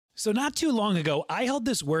So not too long ago, I held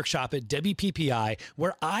this workshop at WPPI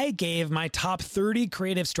where I gave my top 30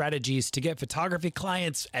 creative strategies to get photography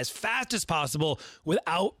clients as fast as possible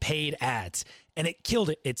without paid ads. And it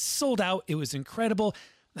killed it. It sold out. It was incredible.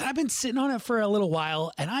 And I've been sitting on it for a little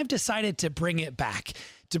while, and I've decided to bring it back.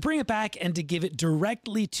 To bring it back and to give it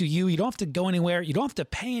directly to you. You don't have to go anywhere. You don't have to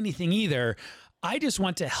pay anything either. I just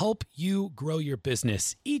want to help you grow your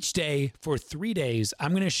business. Each day for 3 days, I'm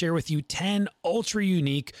going to share with you 10 ultra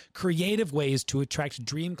unique, creative ways to attract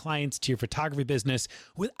dream clients to your photography business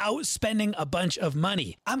without spending a bunch of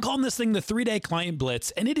money. I'm calling this thing the 3-day client blitz,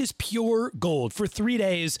 and it is pure gold. For 3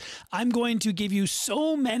 days, I'm going to give you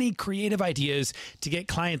so many creative ideas to get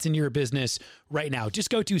clients into your business right now. Just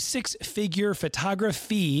go to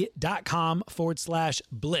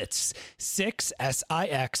sixfigurephotography.com/blitz.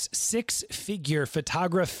 sixfigurephotography.com/blitz.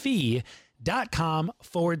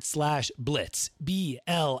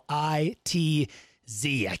 BLITZ.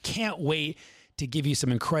 I can't wait to give you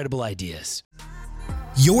some incredible ideas.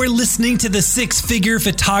 You're listening to the Six Figure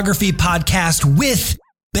Photography Podcast with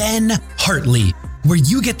Ben Hartley, where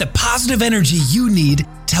you get the positive energy you need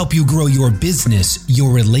to help you grow your business,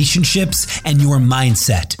 your relationships, and your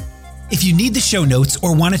mindset. If you need the show notes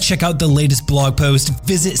or want to check out the latest blog post,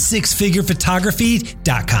 visit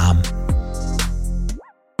sixfigurephotography.com.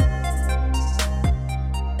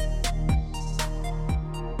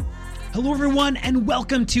 Hello, everyone, and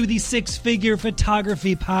welcome to the Six Figure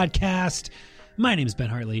Photography Podcast. My name is Ben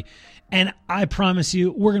Hartley, and I promise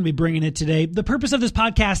you, we're going to be bringing it today. The purpose of this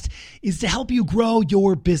podcast is to help you grow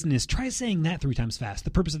your business. Try saying that 3 times fast.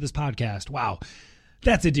 The purpose of this podcast. Wow.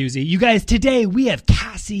 That's a doozy. You guys, today we have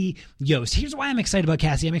Casi Yost. Here's why I'm excited about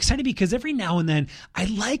Casi. I'm excited because every now and then I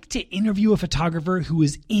like to interview a photographer who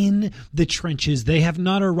is in the trenches. They have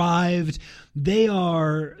not arrived.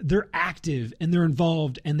 They're active and they're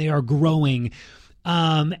involved and they are growing.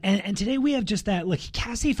 And today we have just that. Look,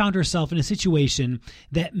 Casi found herself in a situation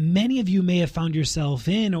that many of you may have found yourself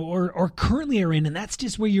in or currently are in. And that's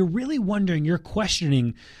just where you're really wondering, you're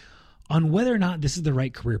questioning on whether or not this is the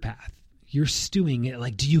right career path. You're stewing it.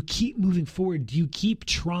 Like, do you keep moving forward? Do you keep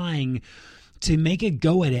trying to make a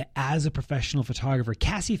go at it as a professional photographer?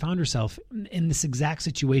 Casi found herself in this exact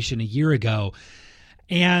situation a year ago.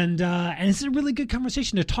 And it's a really good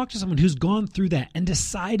conversation to talk to someone who's gone through that and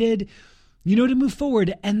decided, to move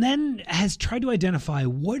forward, and then has tried to identify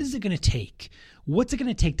what is it going to take? What's it going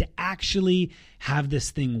to take to actually have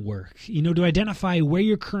this thing work? To identify where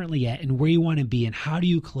you're currently at and where you want to be and how do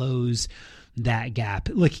you close that gap.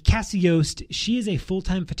 Like Casi Yost, she is a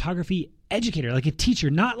full-time photography educator, like a teacher,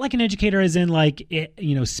 not like an educator as in like,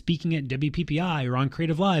 speaking at WPPI or on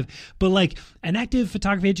Creative Live, but like an active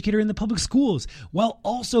photography educator in the public schools while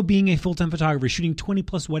also being a full-time photographer, shooting 20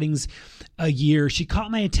 plus weddings a year. She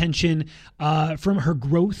caught my attention from her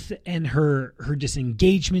growth and her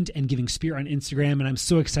disengagement and giving spirit on Instagram. And I'm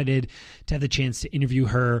so excited to have the chance to interview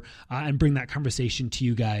her and bring that conversation to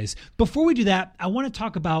you guys. Before we do that, I want to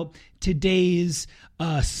talk about today's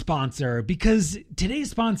sponsor, because today's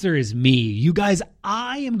sponsor is me. You guys,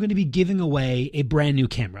 I am going to be giving away a brand new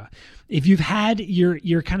camera. If you've had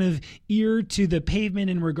your kind of ear to the pavement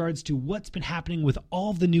in regards to what's been happening with all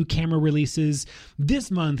of the new camera releases,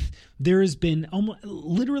 this month there has been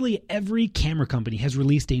literally every camera company has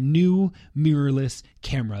released a new mirrorless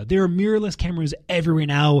camera. There are mirrorless cameras everywhere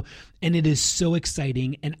now, and it is so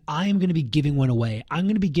exciting, and I am going to be giving one away. I'm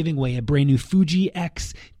going to be giving away a brand new Fuji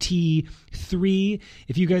X-T3.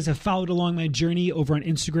 If you guys have followed along my journey over on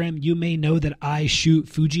Instagram, you may know that I shoot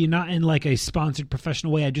Fuji, not in like a sponsored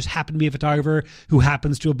professional way. I just happen to be a photographer who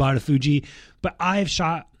happens to have bought a Fuji, but I've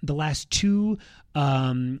shot the last 2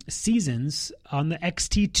 seasons on the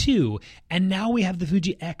X-T2, and now we have the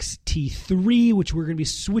Fuji X-T3, which we're going to be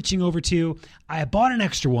switching over to. I bought an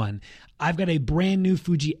extra one. I've got a brand new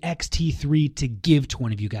Fuji X-T3 to give to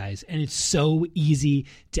one of you guys, and it's so easy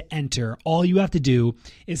to enter. All you have to do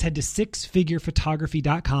is head to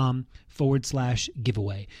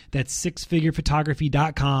sixfigurephotography.com/giveaway. That's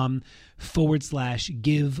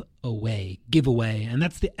sixfigurephotography.com/giveaway. And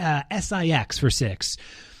that's the SIX for 6.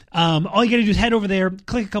 All you got to do is head over there,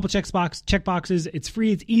 click a couple check boxes. It's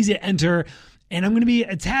free. It's easy to enter. And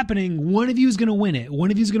it's happening. One of you is going to win it. One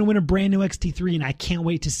of you is going to win a brand new X-T3, and I can't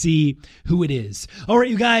wait to see who it is. All right,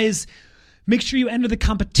 you guys, make sure you enter the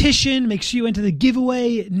competition. Make sure you enter the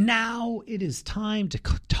giveaway. Now it is time to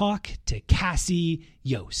talk to Casi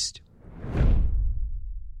Yost.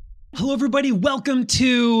 Hello, everybody. Welcome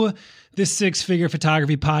to the Six Figure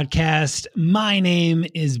Photography Podcast. My name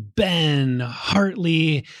is Ben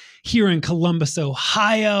Hartley. here in Columbus,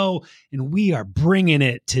 Ohio, and we are bringing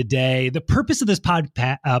it today. The purpose of this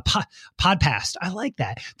podcast, I like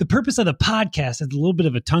that. The purpose of the podcast is a little bit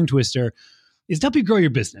of a tongue twister, is to help you grow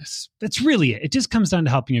your business. That's really it. It just comes down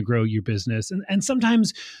to helping you grow your business. And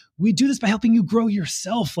sometimes we do this by helping you grow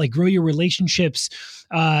yourself, like grow your relationships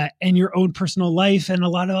and your own personal life. And a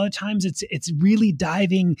lot of other times it's really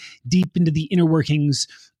diving deep into the inner workings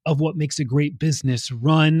of what makes a great business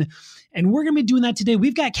run. And we're going to be doing that today.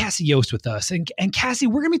 We've got Casi Yost with us. And Casi,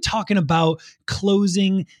 we're going to be talking about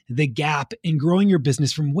closing the gap and growing your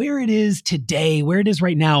business from where it is today, where it is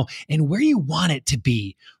right now, and where you want it to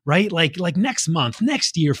be, right? Like next month,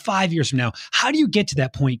 next year, 5 years from now. How do you get to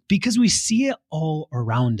that point? Because we see it all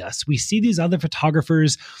around us. We see these other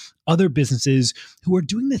photographers, other businesses who are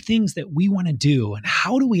doing the things that we want to do. And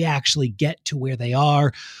how do we actually get to where they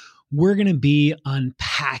are? We're going to be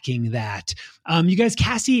unpacking that. You guys,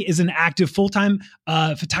 Casi is an active full-time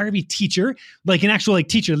photography teacher, like an actual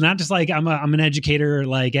teacher, not just like I'm an educator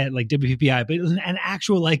like at WPPI, but an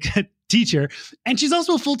actual teacher. And she's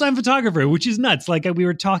also a full-time photographer, which is nuts. Like we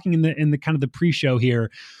were talking in the kind of the pre-show here.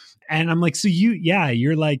 And I'm like, so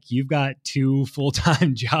you've got 2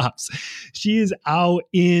 full-time jobs. She is out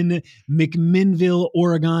in McMinnville,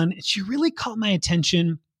 Oregon. She really caught my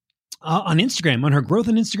attention on Instagram, on her growth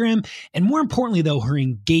on Instagram, and more importantly, though, her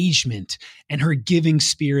engagement and her giving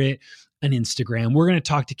spirit on Instagram. We're going to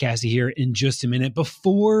talk to Casi here in just a minute.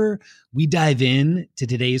 Before we dive in to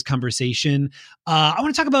today's conversation, I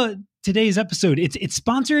want to talk about today's episode. It's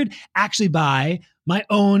sponsored actually by my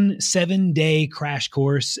own 7-day crash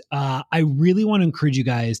course. I really want to encourage you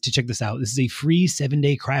guys to check this out. This is a free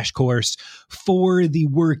 7-day crash course for the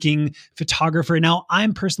working photographer. Now,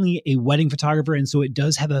 I'm personally a wedding photographer, and so it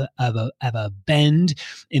does have a bend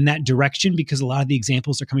in that direction because a lot of the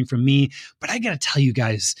examples are coming from me. But I got to tell you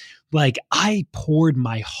guys, I poured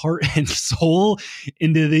my heart and soul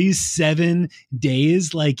into these 7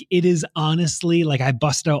 days. It is honestly I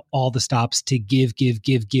busted out all the stops to give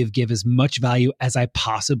as much value as I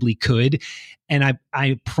possibly could. And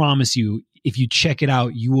I promise you, if you check it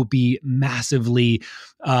out, you will be massively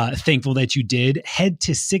thankful that you did. Head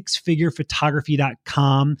to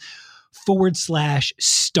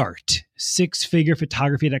sixfigurephotography.com/start.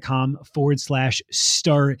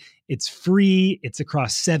 sixfigurephotography.com/start. It's free. It's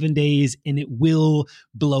across 7 days and it will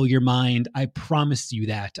blow your mind. I promise you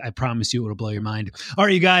that. I promise you it will blow your mind. All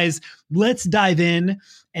right, you guys, let's dive in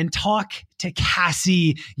and talk to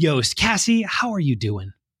Casi Yost. Casi, how are you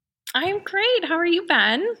doing? I'm great. How are you,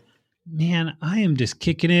 Ben? Man, I am just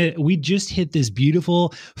kicking it. We just hit this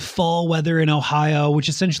beautiful fall weather in Ohio, which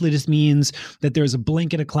essentially just means that there's a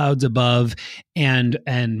blanket of clouds above and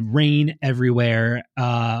rain everywhere.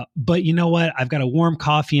 But you know what? I've got a warm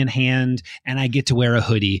coffee in hand and I get to wear a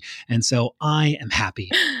hoodie. And so I am happy.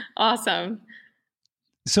 Awesome.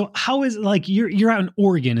 So how is you're out in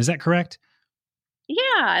Oregon, is that correct? Yeah,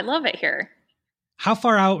 I love it here. How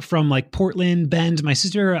far out from Portland, Bend? My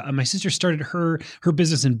sister started her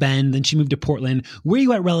business in Bend, then she moved to Portland. Where are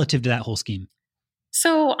you at relative to that whole scheme?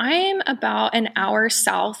 So I'm about an hour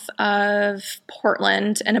south of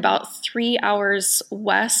Portland and about 3 hours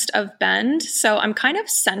west of Bend. So I'm kind of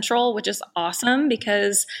central, which is awesome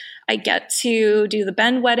because I get to do the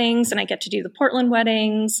Bend weddings and I get to do the Portland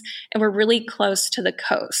weddings, and we're really close to the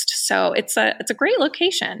coast. So it's a great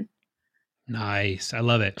location. Nice. I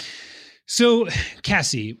love it. So,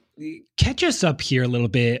 Casi, catch us up here a little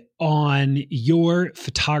bit on your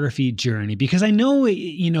photography journey, because I know,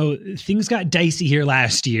 things got dicey here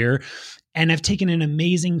last year and have taken an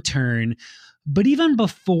amazing turn. But even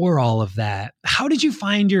before all of that, how did you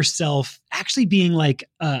find yourself actually being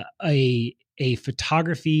a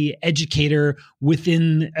photography educator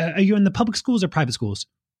within, are you in the public schools or private schools?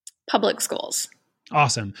 Public schools.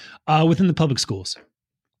 Awesome. Within the public schools.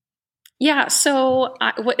 Yeah, so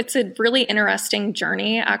it's a really interesting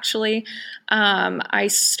journey, actually. I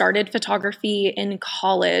started photography in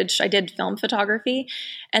college. I did film photography.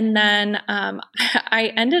 And then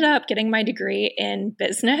I ended up getting my degree in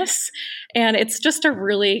business. And it's just a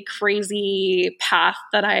really crazy path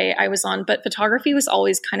that I was on. But photography was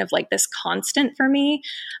always kind of this constant for me.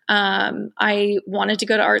 I wanted to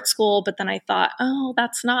go to art school, but then I thought, oh,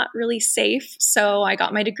 that's not really safe. So I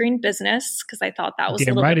got my degree in business because I thought that was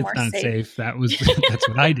a little bit more safe. That's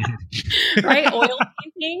what I did. Right? Oil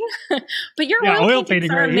painting. But your oil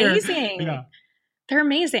paintings are amazing. Yeah. They're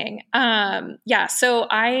amazing. So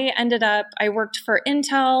I worked for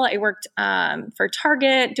Intel. I worked for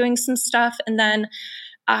Target doing some stuff. And then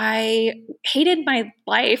I hated my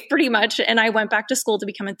life pretty much. And I went back to school to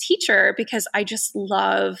become a teacher because I just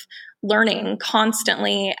love learning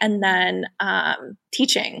constantly and then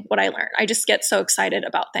teaching what I learned. I just get so excited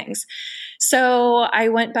about things. So I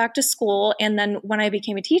went back to school. And then when I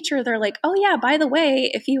became a teacher, they're like, oh, yeah, by the way,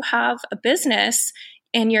 if you have a business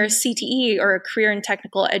and you're a CTE or a career and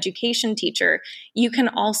technical education teacher, you can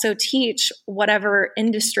also teach whatever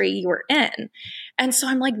industry you're in. And so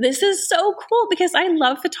I'm like, this is so cool because I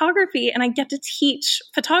love photography and I get to teach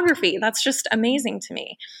photography. That's just amazing to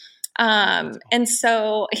me. And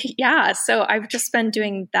so, yeah, so I've just been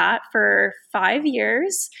doing that for 5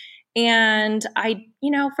 years. And I,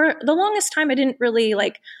 for the longest time, I didn't really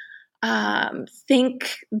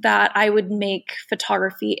think that I would make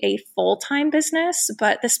photography a full-time business.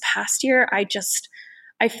 But this past year,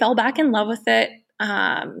 I fell back in love with it.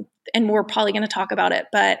 And we're probably going to talk about it,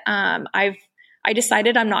 but I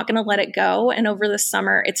decided I'm not going to let it go. And over the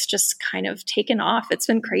summer, it's just kind of taken off. It's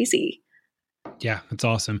been crazy. Yeah, that's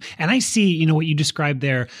awesome. And I see, what you described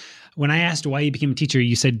there. When I asked why you became a teacher,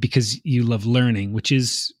 you said because you love learning, which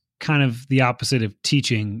is kind of the opposite of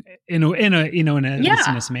teaching in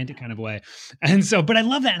a semantic kind of way. And so, but I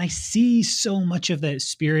love that. And I see so much of that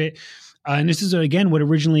spirit. And this is, again, what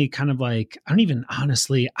originally kind of like, I don't even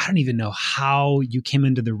know how you came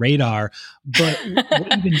into the radar, but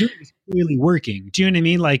what you've been doing is really working. Do you know what I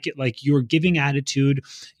mean? Like you're giving attitude,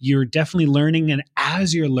 you're definitely learning. And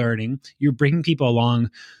as you're learning, you're bringing people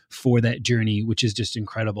along for that journey, which is just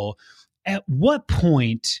incredible. At what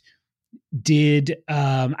point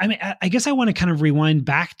I guess I want to kind of rewind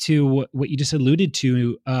back to what you just alluded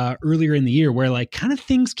to earlier in the year, where like kind of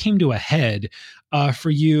things came to a head for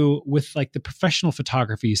you with like the professional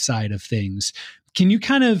photography side of things. Can you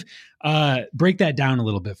kind of break that down a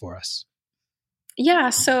little bit for us? Yeah.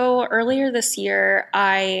 So earlier this year,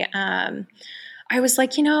 I was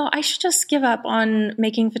like, I should just give up on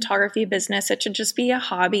making photography a business. It should just be a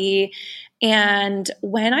hobby. And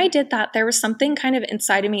when I did that, there was something kind of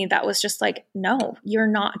inside of me that was just like, no, you're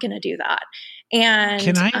not going to do that. And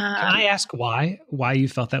can I ask why you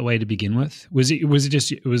felt that way to begin with? Was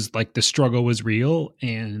it like the struggle was real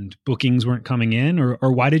and bookings weren't coming in,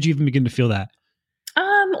 or why did you even begin to feel that?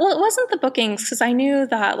 Well, it wasn't the bookings, because I knew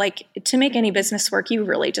that like to make any business work, you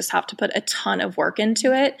really just have to put a ton of work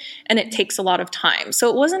into it, and it takes a lot of time. So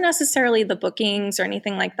it wasn't necessarily the bookings or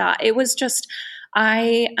anything like that. It was just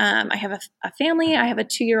I have a family. I have a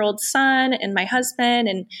 2-year-old son and my husband,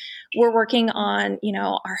 and we're working on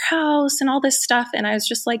our house and all this stuff. And I was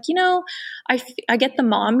just like, I get the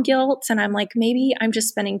mom guilt, and I'm like, maybe I'm just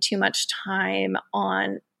spending too much time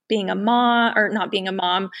on being a mom, or not being a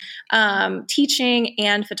mom, teaching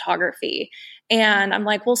and photography. And I'm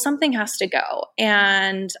like, well, something has to go.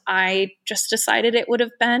 And I just decided it would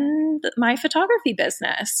have been my photography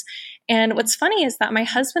business. And what's funny is that my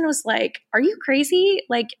husband was like, are you crazy?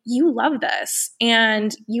 Like, you love this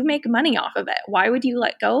and you make money off of it. Why would you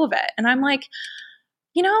let go of it? And I'm like,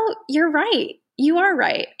 you're right. You are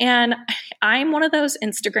right. And I'm one of those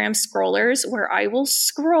Instagram scrollers where I will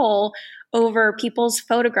scroll over people's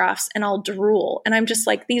photographs and I'll drool. And I'm just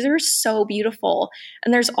like, these are so beautiful.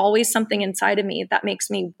 And there's always something inside of me that makes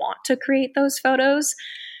me want to create those photos.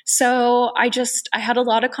 So I had a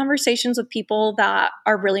lot of conversations with people that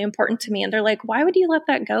are really important to me. And they're like, why would you let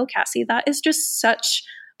that go, Cassie? That is just such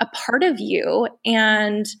a part of you.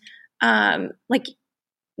 And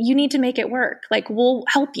you need to make it work. Like, we'll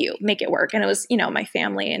help you make it work. And it was, my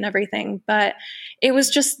family and everything, but it was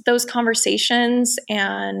just those conversations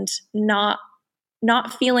and not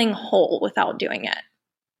feeling whole without doing it.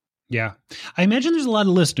 Yeah. I imagine there's a lot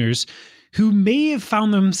of listeners who may have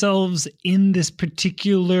found themselves in this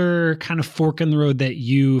particular kind of fork in the road that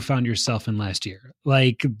you found yourself in last year,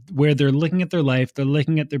 like where they're looking at their life, they're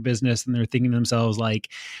looking at their business, and they're thinking to themselves like,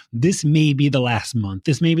 this may be the last month,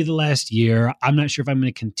 this may be the last year. I'm not sure if I'm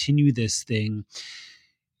going to continue this thing.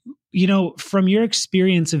 From your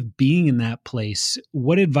experience of being in that place,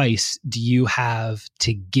 what advice do you have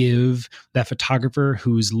to give that photographer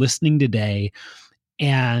who's listening today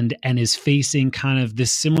and is facing kind of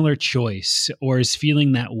this similar choice, or is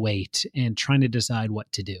feeling that weight and trying to decide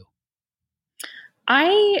what to do?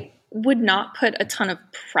 I would not put a ton of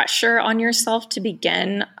pressure on yourself to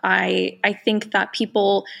begin. I think that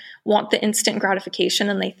people want the instant gratification,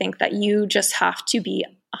 and they think that you just have to be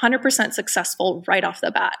 100% successful right off the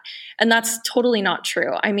bat. And that's totally not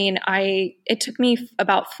true. I mean, it took me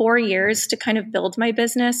about 4 years to kind of build my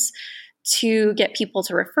business, to get people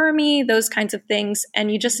to refer me, those kinds of things.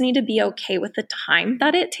 And you just need to be okay with the time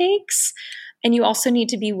that it takes. And you also need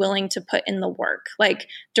to be willing to put in the work. Like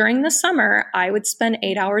during the summer, I would spend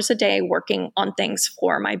 8 hours a day working on things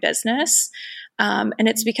for my business. And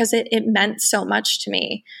it's because it meant so much to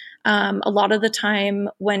me. A lot of the time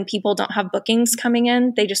when people don't have bookings coming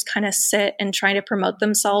in, they just kind of sit and try to promote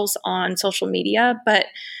themselves on social media. But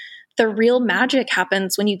the real magic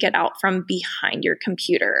happens when you get out from behind your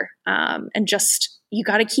computer, and just, you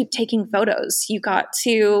got to keep taking photos. You got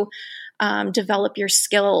to develop your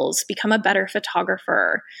skills, become a better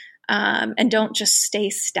photographer, and don't just stay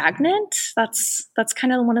stagnant. That's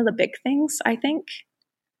kind of one of the big things, I think.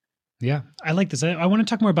 Yeah, I like this. I want to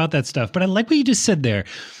talk more about that stuff, but I like what you just said there,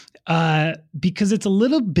 because it's a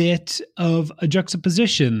little bit of a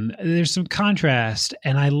juxtaposition. There's some contrast,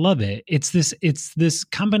 and I love it. It's this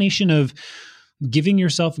combination of giving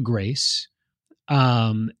yourself grace,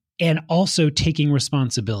 and also taking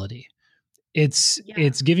responsibility. It's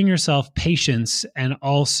giving yourself patience and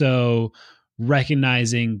also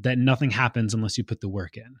recognizing that nothing happens unless you put the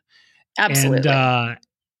work in. Absolutely.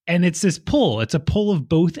 And it's this pull. It's a pull of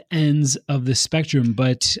both ends of the spectrum,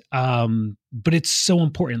 but it's so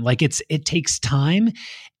important. Like it takes time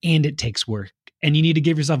and it takes work, and you need to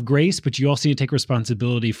give yourself grace, but you also need to take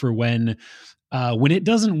responsibility for when it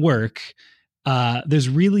doesn't work. There's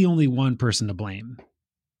really only one person to blame.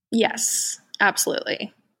 Yes,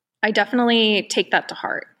 absolutely. I definitely take that to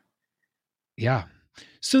heart. Yeah.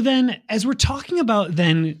 So then, as we're talking about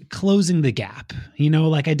then closing the gap,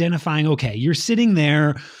 like identifying, okay, you're sitting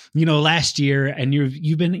there, last year, and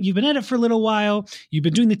you've been at it for a little while. You've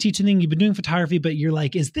been doing the teaching thing, you've been doing photography, but you're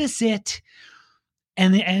like, is this it?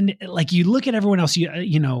 And like you look at everyone else,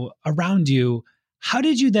 around you. How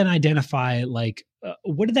did you then identify, like,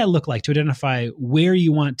 what did that look like to identify where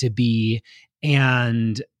you want to be,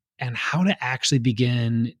 and how to actually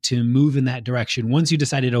begin to move in that direction once you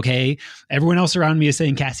decided, okay, everyone else around me is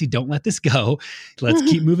saying, Casi, don't let this go. Let's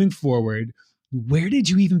keep moving forward. Where did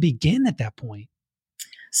you even begin at that point?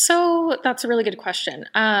 So that's a really good question.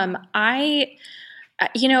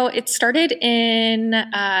 It started in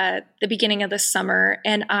the beginning of the summer,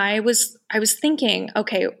 and I was thinking,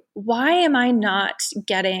 okay, why am I not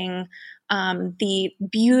getting the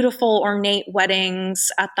beautiful ornate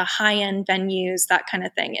weddings at the high-end venues, that kind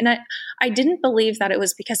of thing? And I didn't believe that it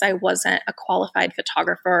was because I wasn't a qualified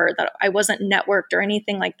photographer, that I wasn't networked or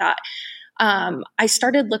anything like that. I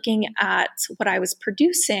started looking at what I was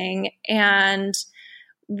producing, and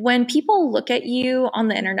when people look at you on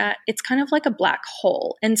the internet, it's kind of like a black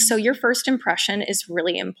hole. And so your first impression is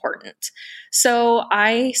really important. So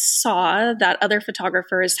I saw that other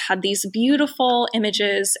photographers had these beautiful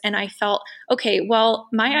images, and I felt, okay, well,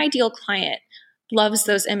 my ideal client loves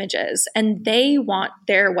those images and they want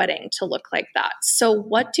their wedding to look like that. So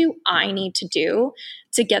what do I need to do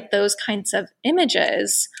to get those kinds of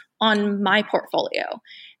images on my portfolio?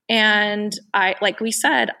 And like we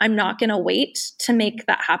said, I'm not going to wait to make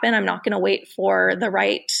that happen. I'm not going to wait for the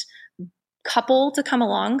right couple to come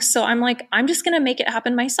along. So I'm like, I'm just going to make it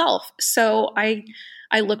happen myself. So I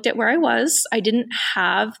looked at where I was. I didn't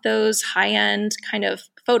have those high-end kind of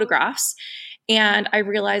photographs. And I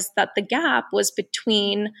realized that the gap was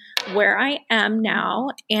between where I am now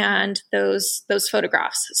and those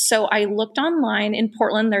photographs. So I looked online. In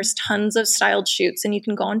Portland, there's tons of styled shoots, and you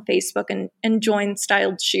can go on Facebook and join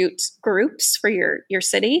styled shoot groups for your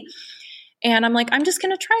city. And I'm like, I'm just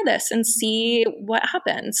going to try this and see what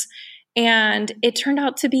happens. And it turned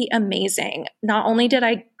out to be amazing. Not only did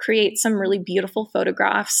I create some really beautiful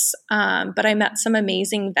photographs, but I met some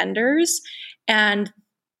amazing vendors. And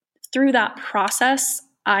through that process,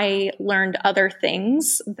 I learned other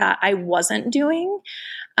things that I wasn't doing,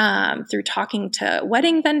 through talking to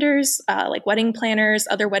wedding vendors, like wedding planners,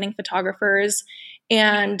 other wedding photographers.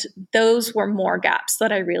 And those were more gaps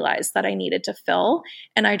that I realized that I needed to fill.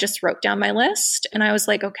 And I just wrote down my list, and I was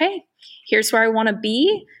like, okay, here's where I want to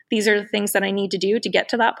be. These are the things that I need to do to get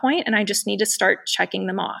to that point, and I just need to start checking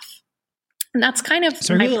them off. And that's kind of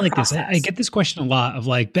so I really like this. I get this question a lot of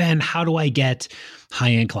like, Ben, how do I get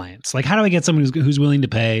high-end clients? Like, how do I get someone who's willing to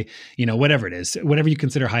pay, whatever it is, whatever you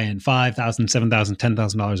consider high-end, $5,000, $7,000,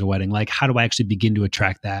 $10,000 a wedding? Like, how do I actually begin to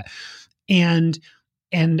attract that? And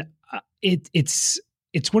it's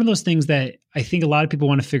one of those things that I think a lot of people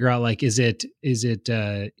want to figure out. Like, is it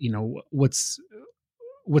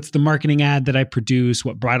what's the marketing ad that I produce?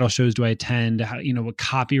 What bridal shows do I attend? How, what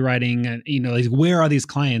copywriting, like where are these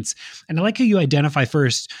clients? And I like how you identify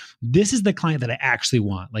first, this is the client that I actually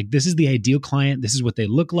want. Like, this is the ideal client. This is what they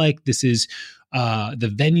look like. This is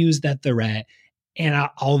the venues that they're at. And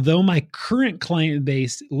although my current client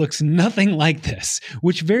base looks nothing like this,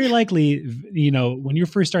 which very likely, when you're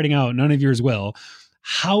first starting out, none of yours will,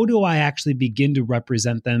 how do I actually begin to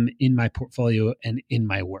represent them in my portfolio and in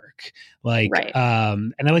my work? Like, Right.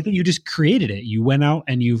 and I like that you just created it. You went out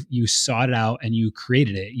and you sought it out and you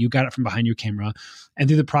created it. You got it from behind your camera, and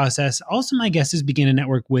through the process, also my guess is begin to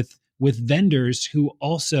network with vendors who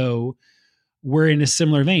also were in a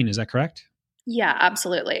similar vein. Is that correct? Yeah,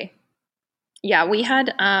 absolutely. Yeah, we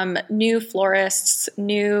had new florists,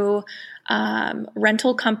 new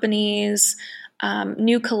rental companies,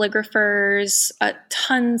 new calligraphers,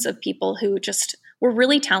 tons of people who just were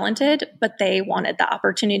really talented, but they wanted the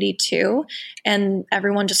opportunity too. And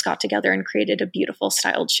everyone just got together and created a beautiful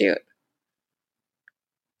styled shoot.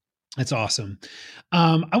 That's awesome.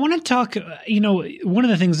 I want to talk, one of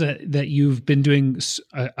the things that you've been doing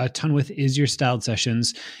a ton with is your styled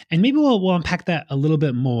sessions, and maybe we'll unpack that a little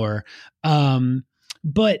bit more.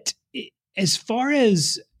 But as far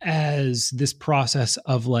as this process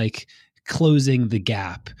of like closing the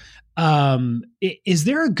gap, is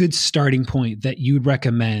there a good starting point that you'd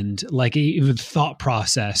recommend, like a thought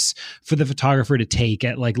process for the photographer to take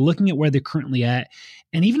at like looking at where they're currently at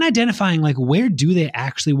and even identifying like where do they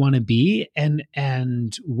actually want to be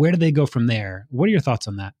and where do they go from there? What are your thoughts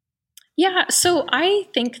on that? Yeah, so I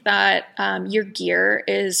think that your gear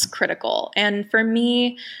is critical. And for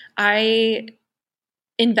me, I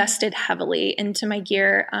invested heavily into my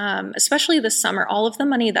gear, especially this summer. All of the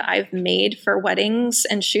money that I've made for weddings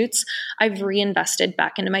and shoots, I've reinvested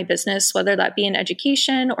back into my business, whether that be in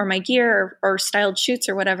education or my gear or styled shoots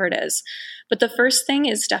or whatever it is. But the first thing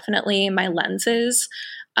is definitely my lenses.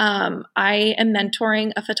 I am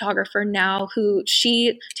mentoring a photographer now who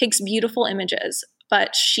she takes beautiful images,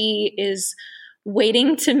 but she is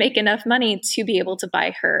waiting to make enough money to be able to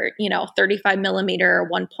buy her, 35 millimeter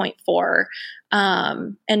 1.4,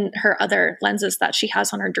 and her other lenses that she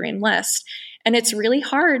has on her dream list. And it's really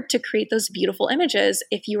hard to create those beautiful images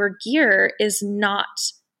if your gear is not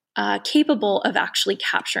capable of actually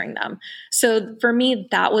capturing them. So for me,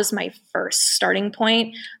 that was my first starting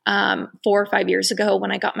point 4 or 5 years ago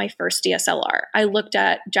when I got my first DSLR. I looked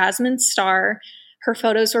at Jasmine Star. Her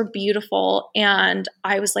photos were beautiful. And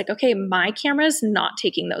I was like, okay, my camera's not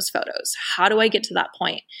taking those photos. How do I get to that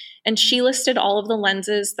point? And she listed all of the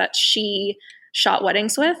lenses that she shot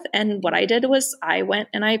weddings with. And what I did was I went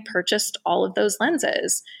and I purchased all of those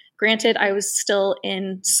lenses. Granted, I was still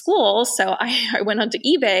in school, so I went onto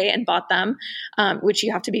eBay and bought them, which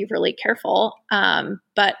you have to be really careful.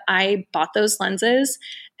 But I bought those lenses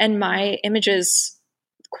and my images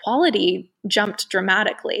quality jumped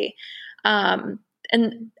dramatically.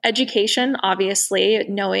 And education, obviously,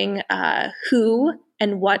 knowing who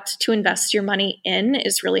and what to invest your money in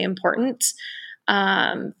is really important.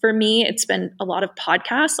 For me, it's been a lot of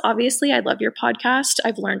podcasts. Obviously, I love your podcast.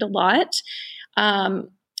 I've learned a lot.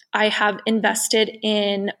 I have invested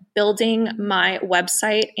in building my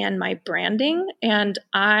website and my branding, and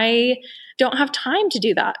I don't have time to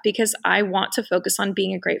do that because I want to focus on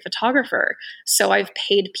being a great photographer. So I've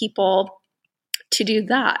paid people to do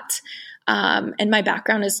that. And my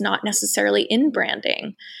background is not necessarily in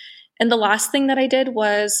branding. And the last thing that I did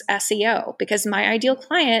was SEO, because my ideal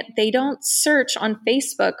client, they don't search on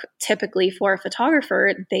Facebook typically for a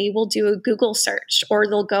photographer. They will do a Google search or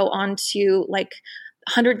they'll go on to like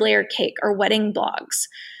 100 Layer Cake or wedding blogs.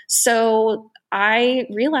 So I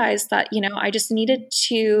realized that, I just needed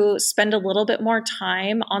to spend a little bit more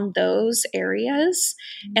time on those areas.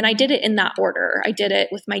 And I did it in that order. I did it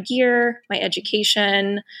with my gear, my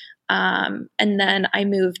education, and then I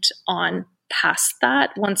moved on past that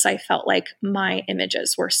once I felt like my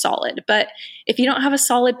images were solid. But if you don't have a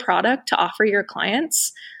solid product to offer your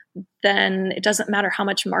clients, then it doesn't matter how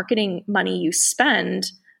much marketing money you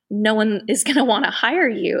spend. No one is going to want to hire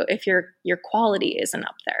you if your quality isn't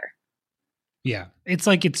up there. Yeah. It's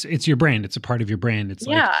like, it's your brand. It's a part of your brand. It's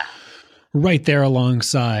like right there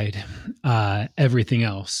alongside everything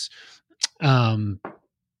else.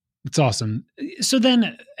 It's awesome. So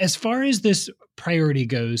then as far as this priority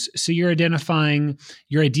goes, so you're identifying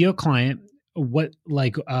your ideal client, who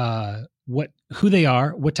they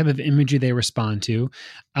are, what type of imagery they respond to.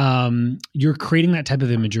 You're creating that type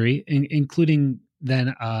of imagery, including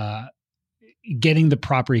then getting the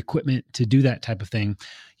proper equipment to do that type of thing.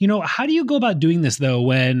 How do you go about doing this though,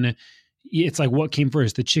 when it's like, what came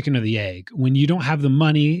first, the chicken or the egg? When you don't have the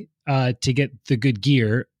money to get the good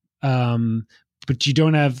gear, but you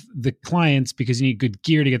don't have the clients because you need good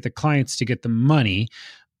gear to get the clients to get the money.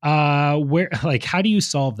 How do you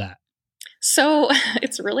solve that? So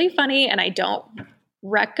it's really funny, and I don't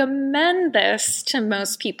recommend this to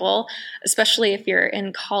most people, especially if you're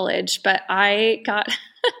in college, but I got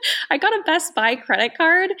I got a Best Buy credit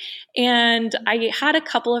card, and I had a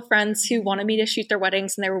couple of friends who wanted me to shoot their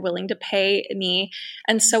weddings and they were willing to pay me.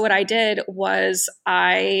 And so what I did was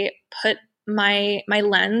I put my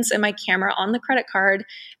lens and my camera on the credit card,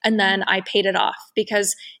 and then I paid it off,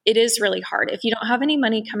 because it is really hard. If you don't have any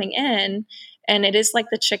money coming in, and it is like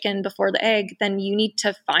the chicken before the egg, then you need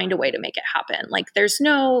to find a way to make it happen. Like there's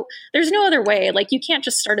no other way. Like you can't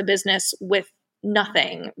just start a business with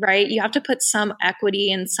nothing, right? You have to put some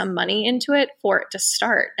equity and some money into it for it to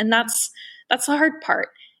start. And that's the hard part.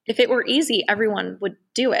 If it were easy, everyone would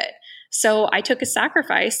do it. So I took a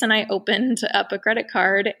sacrifice and I opened up a credit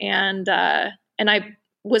card, and I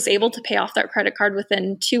was able to pay off that credit card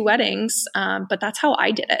within 2 weddings. But that's how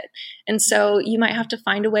I did it. And so you might have to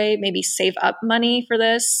find a way, maybe save up money for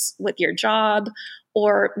this with your job,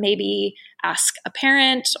 or maybe ask a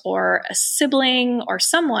parent or a sibling or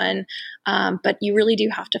someone. But you really do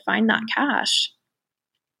have to find that cash.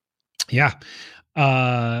 Yeah.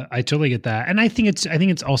 I totally get that. And I think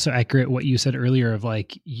it's also accurate what you said earlier of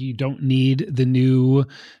like, you don't need the new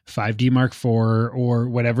 5D Mark IV or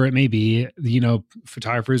whatever it may be. You know,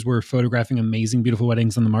 photographers were photographing amazing, beautiful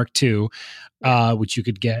weddings on the Mark II, which you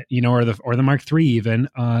could get, you know, or the Mark III even,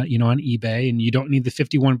 you know, on eBay, and you don't need the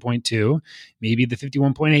 51.2. Maybe the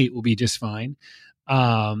 51.8 will be just fine.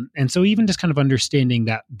 And so even just kind of understanding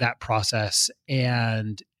that process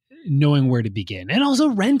and knowing where to begin, and also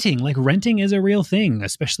renting is a real thing,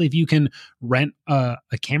 especially if you can rent a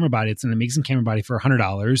camera body. It's an amazing camera body for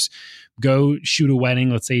 $100. Go shoot a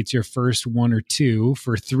wedding. Let's say it's your first 1 or 2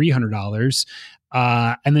 for $300.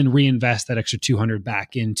 And then reinvest that extra $200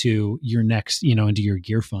 back into your next, you know, into your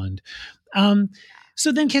gear fund.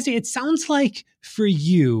 So then, Casi, it sounds like for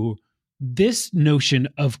you, this notion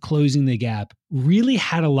of closing the gap really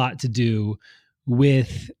had a lot to do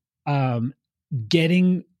with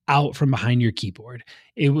getting out from behind your keyboard.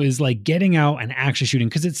 It was like getting out and actually shooting,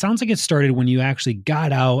 because it sounds like it started when you actually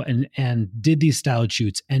got out and did these styled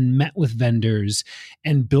shoots and met with vendors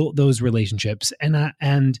and built those relationships. And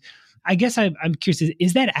I guess I'm curious,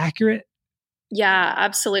 is that accurate? Yeah,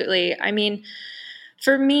 absolutely. I mean,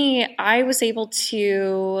 for me, I was able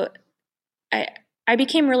to, I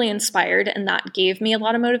became really inspired, and that gave me a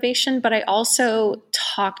lot of motivation. But I also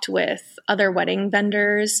talked with other wedding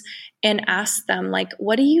vendors and asked them, like,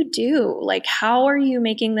 what do you do? Like, how are you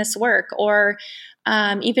making this work? Or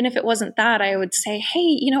even if it wasn't that, I would say, hey,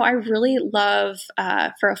 you know, I really love,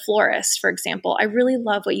 for a florist, for example, I really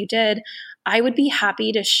love what you did. I would be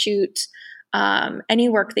happy to shoot any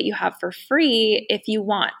work that you have for free if you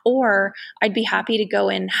want, or I'd be happy to go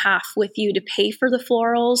in half with you to pay for the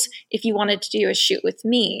florals if you wanted to do a shoot with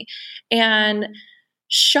me. And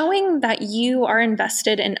showing that you are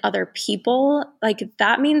invested in other people, like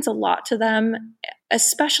that means a lot to them,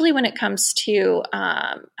 especially when it comes to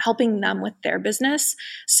helping them with their business.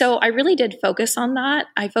 So I really did focus on that.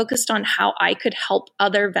 I focused on how I could help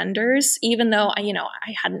other vendors, even though I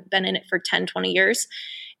hadn't been in it for 10, 20 years.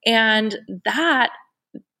 And that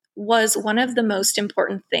was one of the most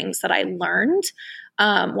important things that I learned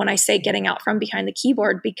when I say getting out from behind the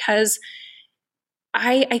keyboard, because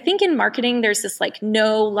I think in marketing, there's this like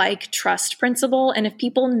know, like, trust principle. And if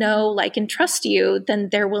people know, like, and trust you, then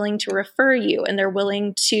they're willing to refer you and they're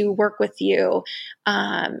willing to work with you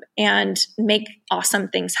and make awesome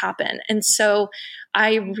things happen. And so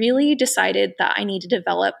I really decided that I need to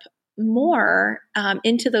develop more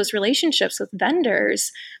into those relationships with vendors,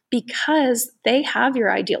 because they have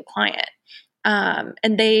your ideal client.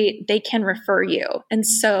 And they can refer you. And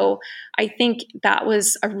so I think that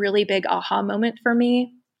was a really big aha moment for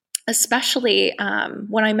me, especially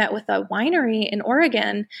when I met with a winery in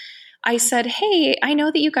Oregon. I said, hey, I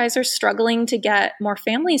know that you guys are struggling to get more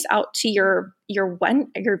families out to your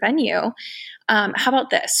venue. How about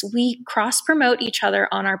this? We cross promote each other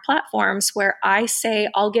on our platforms, where I say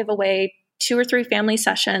I'll give away 2 or 3 family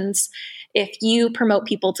sessions if you promote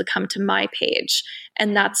people to come to my page.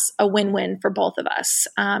 And that's a win-win for both of us.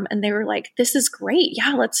 And they were like, this is great.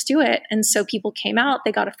 Yeah, let's do it. And so people came out,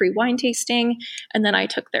 they got a free wine tasting, and then I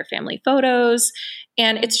took their family photos.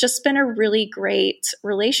 And it's just been a really great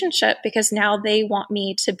relationship, because now they want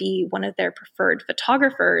me to be one of their preferred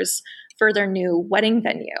photographers for their new wedding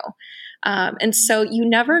venue. And so you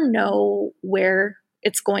never know where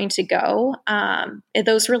it's going to go.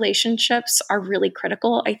 Those relationships are really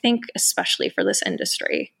critical, I think, especially for this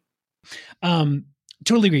industry.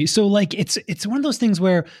 Totally agree. So like it's one of those things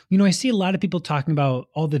where, I see a lot of people talking about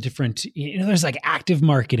all the different, there's like active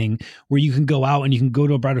marketing where you can go out and you can go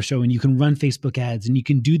to a bridal show and you can run Facebook ads and you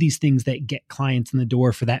can do these things that get clients in the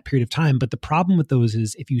door for that period of time. But the problem with those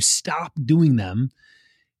is if you stop doing them,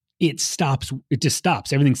 it just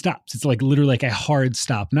stops. Everything stops. It's like literally like a hard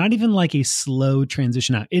stop, not even like a slow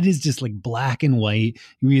transition out. It is just like black and white.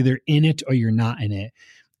 You're either in it or you're not in it.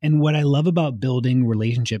 And what I love about building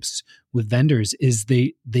relationships with vendors is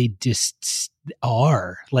they just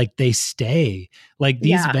are like, they stay like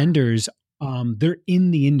these vendors. They're in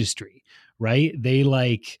the industry, right? They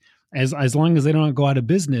like, as long as they don't go out of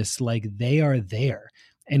business, like they are there.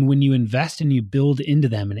 And when you invest and you build into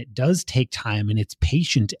them, and it does take time and it's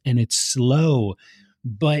patient and it's slow,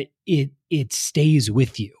 but it stays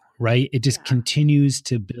with you, right? It just continues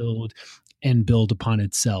to build and build upon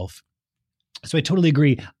itself. So I totally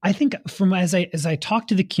agree. I think from as I talk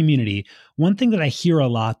to the community, one thing that I hear a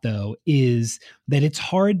lot though is that it's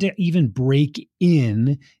hard to even break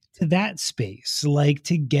in to that space, like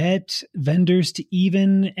to get vendors to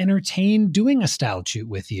even entertain doing a style shoot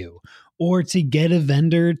with you, or to get a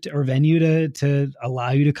vendor or venue to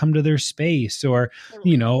allow you to come to their space, or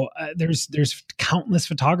there's countless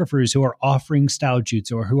photographers who are offering style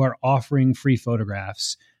shoots or who are offering free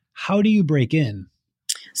photographs. How do you break in?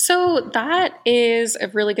 So that is a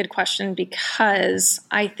really good question, because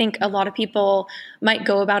I think a lot of people might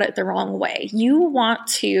go about it the wrong way. You want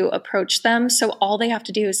to approach them, so all they have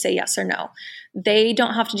to do is say yes or no. They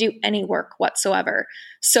don't have to do any work whatsoever.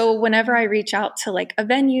 So whenever I reach out to like a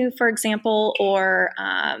venue, for example, or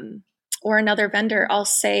another vendor, I'll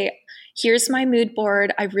say, here's my mood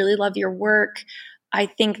board. I really love your work. I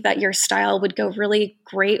think that your style would go really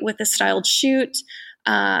great with a styled shoot.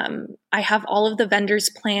 I have all of the vendors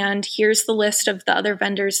planned. Here's the list of the other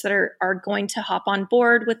vendors that are going to hop on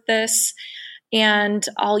board with this. And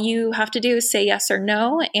all you have to do is say yes or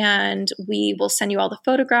no, and we will send you all the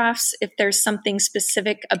photographs. If there's something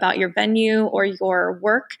specific about your venue or your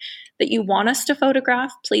work that you want us to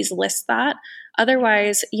photograph, please list that.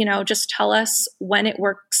 Otherwise, just tell us when it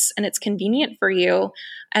works and it's convenient for you,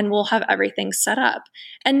 and we'll have everything set up.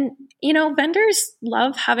 And, vendors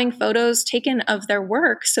love having photos taken of their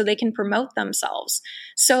work so they can promote themselves.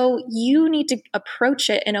 So you need to approach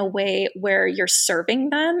it in a way where you're serving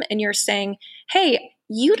them and you're saying, hey,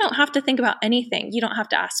 you don't have to think about anything. You don't have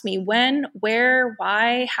to ask me when, where,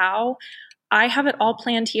 why, how. I have it all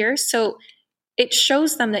planned here. So it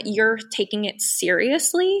shows them that you're taking it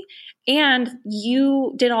seriously and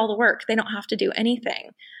you did all the work. They don't have to do anything.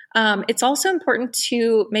 It's also important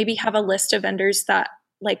to maybe have a list of vendors that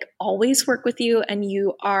like always work with you, and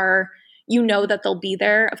you know that they'll be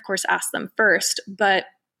there. Of course, ask them first. But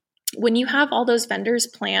when you have all those vendors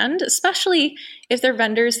planned, especially if they're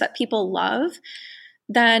vendors that people love,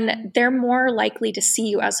 then they're more likely to see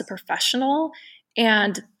you as a professional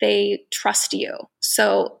and they trust you.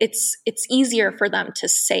 So it's easier for them to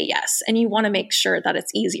say yes. And you want to make sure that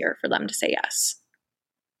it's easier for them to say yes.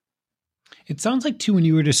 It sounds like too, when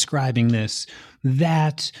you were describing this,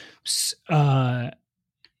 that, correct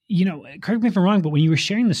me if I'm wrong, but when you were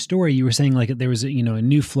sharing the story, you were saying like there was a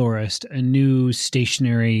new florist, a new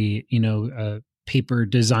stationery, paper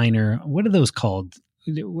designer. What are those called?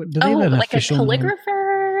 Do they have an like official a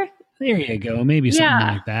calligrapher? name? There you go. Maybe something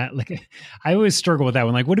like that. Like I always struggle with that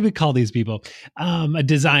one. Like, what do we call these people? A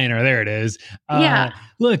designer. There it is.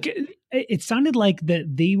 Look, it sounded like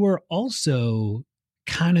that they were also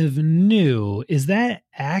kind of new. Is that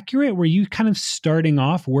accurate? Were you kind of starting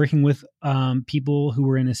off working with people who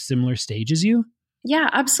were in a similar stage as you? Yeah,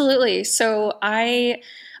 absolutely. So I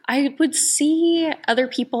would see other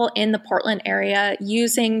people in the Portland area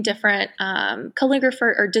using different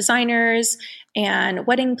calligrapher or designers and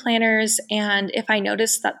wedding planners. And if I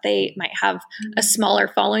noticed that they might have a smaller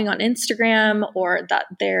following on Instagram, or that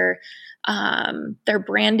their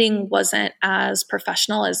branding wasn't as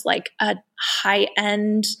professional as like a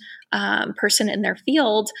high-end person in their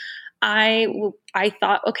field, I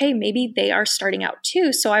thought, okay, maybe they are starting out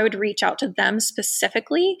too. So I would reach out to them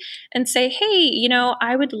specifically and say, hey,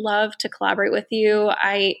 I would love to collaborate with you.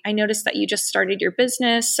 I noticed that you just started your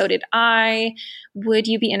business. So did I. Would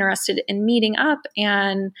you be interested in meeting up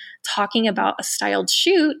and talking about a styled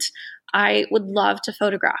shoot? I would love to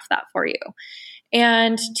photograph that for you.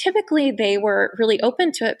 And typically they were really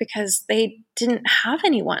open to it because they didn't have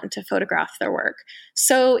anyone to photograph their work.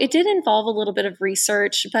 So it did involve a little bit of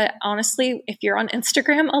research, but honestly, if you're on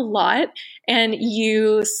Instagram a lot and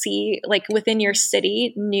you see like within your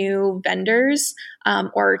city new vendors,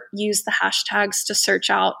 or use the hashtags to search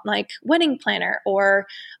out like wedding planner or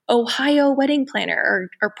Ohio wedding planner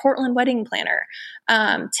or Portland wedding planner.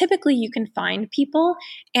 Typically you can find people,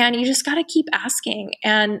 and you just got to keep asking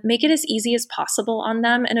and make it as easy as possible on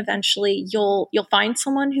them. And eventually you'll find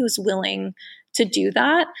someone who's willing to do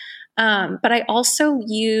that. But I also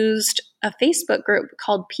used a Facebook group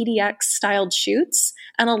called PDX Styled Shoots,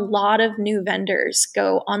 and a lot of new vendors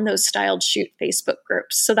go on those styled shoot Facebook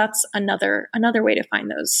groups. So that's another way to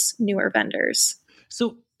find those newer vendors.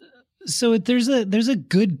 So there's a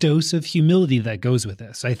good dose of humility that goes with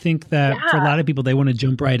this. I think that for a lot of people, they want to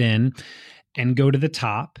jump right in and go to the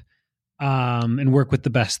top, and work with the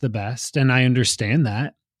best. And I understand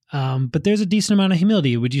that. But there's a decent amount of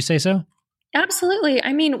humility. Would you say so? Absolutely.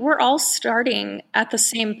 I mean, we're all starting at the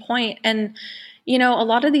same point. And, a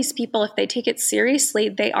lot of these people, if they take it seriously,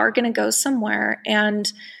 they are going to go somewhere.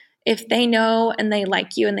 And if they know and they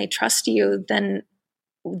like you and they trust you, then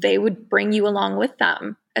they would bring you along with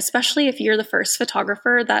them, especially if you're the first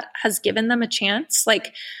photographer that has given them a chance.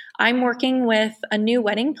 Like, I'm working with a new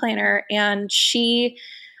wedding planner, and she's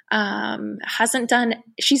done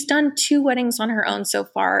 2 weddings on her own so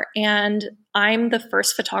far. And I'm the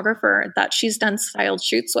first photographer that she's done styled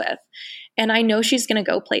shoots with. And I know she's going to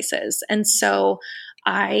go places. And so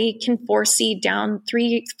I can foresee down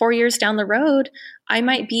 3-4 years down the road, I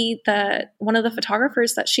might be one of the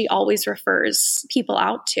photographers that she always refers people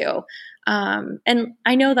out to. And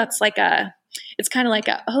I know that's it's kind of like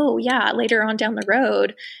oh yeah, later on down the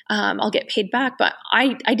road, I'll get paid back. But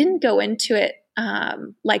I didn't go into it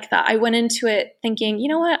like that. I went into it thinking, you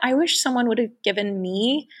know what, I wish someone would have given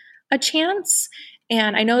me a chance.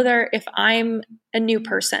 And I know if I'm a new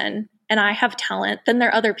person and I have talent, then there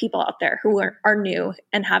are other people out there who are new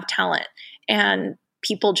and have talent, and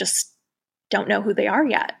people just don't know who they are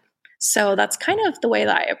yet. So that's kind of the way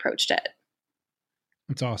that I approached it.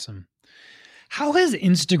 That's awesome. How has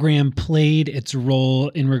Instagram played its role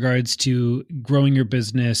in regards to growing your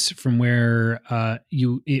business from where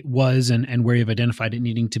it was and where you've identified it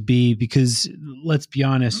needing to be? Because let's be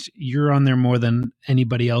honest, you're on there more than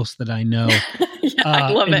anybody else that I know. Yeah,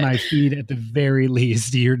 I love it. My feed at the very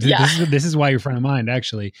least. This is why you're front of mind,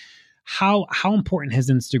 actually. How important has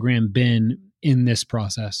Instagram been in this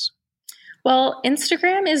process? Well,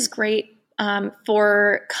 Instagram is great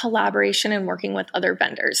for collaboration and working with other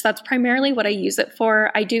vendors. That's primarily what I use it for.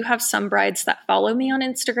 I do have some brides that follow me on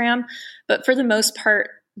Instagram, but for the most part,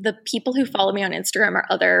 the people who follow me on Instagram are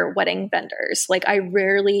other wedding vendors. Like, I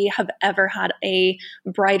rarely have ever had a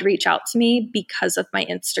bride reach out to me because of my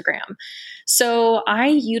Instagram. So I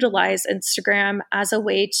utilize Instagram as a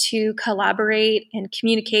way to collaborate and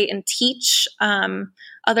communicate and teach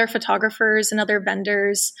other photographers and other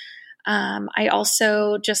vendors. I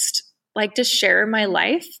also just like to share my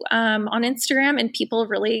life on Instagram, and people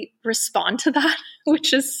really respond to that,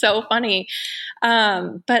 which is so funny.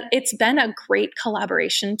 But it's been a great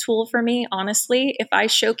collaboration tool for me, honestly. If I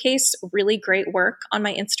showcase really great work on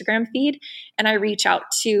my Instagram feed and I reach out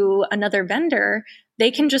to another vendor,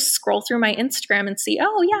 they can just scroll through my Instagram and see,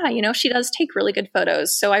 oh yeah, she does take really good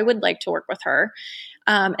photos, so I would like to work with her.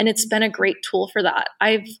 And it's been a great tool for that.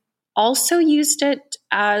 I've also used it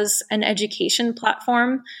as an education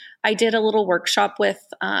platform. I did a little workshop with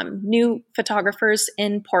new photographers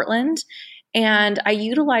in Portland, and I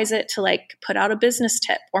utilize it to put out a business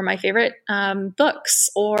tip or my favorite books,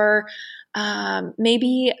 or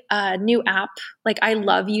maybe a new app. Like, I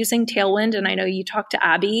love using Tailwind, and I know you talked to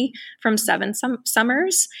Abby from Seven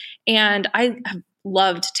Summers, and I have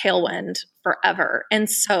loved Tailwind forever. And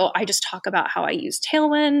so I just talk about how I use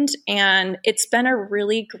Tailwind, and it's been a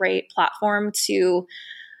really great platform to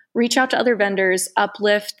reach out to other vendors,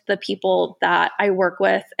 uplift the people that I work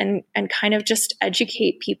with, and kind of just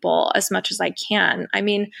educate people as much as I can. I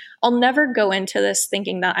mean, I'll never go into this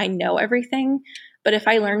thinking that I know everything, but if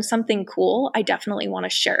I learn something cool, I definitely want to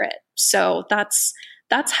share it. So that's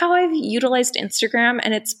how I've utilized Instagram,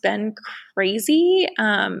 and it's been crazy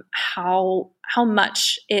how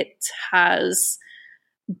much it has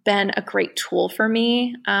been a great tool for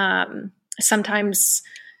me. Sometimes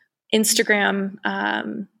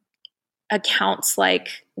Instagram accounts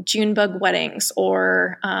like Junebug Weddings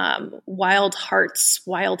or Wild Hearts,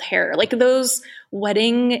 Wild Hair, like those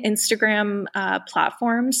wedding Instagram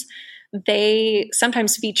platforms, they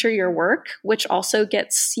sometimes feature your work, which also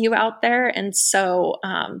gets you out there. And so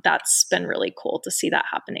that's been really cool to see that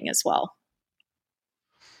happening as well.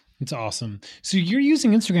 It's awesome. So you're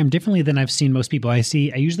using Instagram differently than I've seen most people. I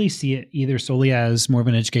usually see it either solely as more of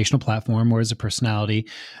an educational platform or as a personality,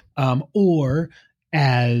 or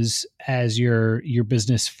as your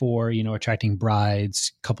business for, attracting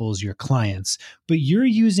brides, couples, your clients, but you're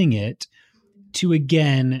using it to,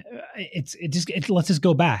 again, it lets us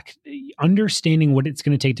go back. Understanding what it's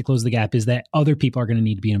going to take to close the gap is that other people are going to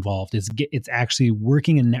need to be involved. It's actually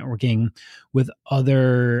working and networking with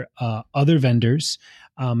other vendors,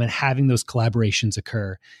 and having those collaborations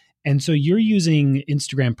occur. And so you're using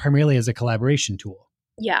Instagram primarily as a collaboration tool.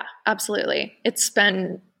 Yeah, absolutely. It's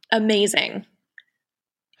been amazing.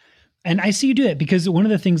 And I see you do it because one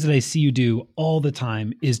of the things that I see you do all the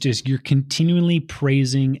time is just you're continually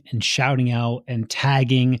praising and shouting out and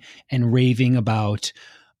tagging and raving about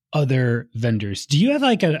other vendors. Do you have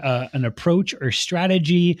like an approach or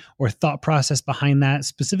strategy or thought process behind that,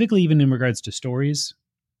 specifically even in regards to stories?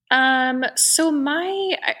 So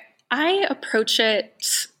I approach it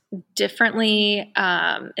differently,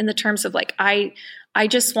 in the terms of like, I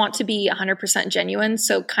just want to be 100% genuine.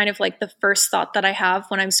 So kind of like the first thought that I have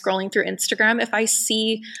when I'm scrolling through Instagram, if I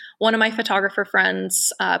see one of my photographer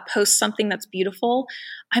friends post something that's beautiful,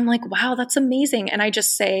 I'm like, wow, that's amazing. And I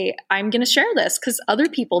just say, I'm going to share this because other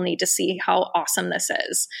people need to see how awesome this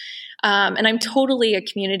is. And I'm totally a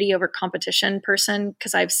community over competition person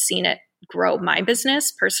because I've seen it grow my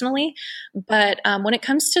business personally. But when it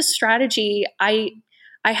comes to strategy, I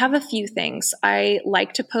have a few things. I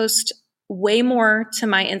like to post way more to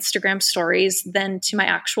my Instagram stories than to my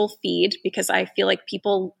actual feed because I feel like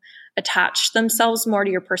people attach themselves more to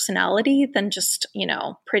your personality than just,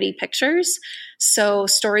 pretty pictures. So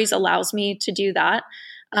stories allows me to do that.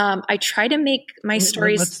 I try to make my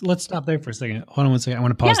stories. Let's stop there for a second. Hold on one second. I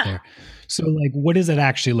want to pause there. So like, what does it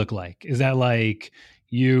actually look like? Is that like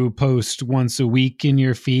you post once a week in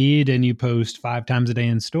your feed and you post 5 times a day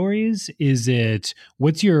in stories? Is it,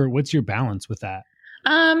 what's your balance with that?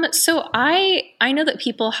 So I know that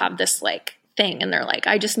people have this like thing and they're like,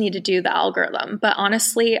 I just need to do the algorithm. But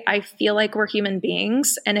honestly, I feel like we're human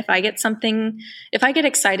beings. And if I get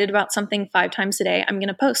excited about something 5 times a day, I'm going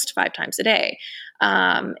to post 5 times a day.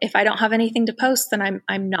 If I don't have anything to post, then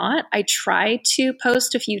I'm not. I try to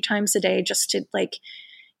post a few times a day just to like,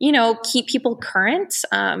 keep people current,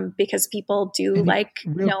 because people do like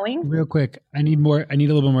knowing. Real quick, I need a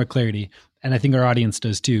little bit more clarity. And I think our audience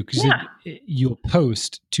does too, because you'll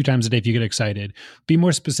post 2 times a day if you get excited. Be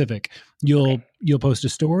more specific. You'll post a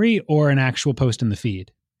story or an actual post in the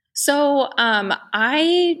feed. So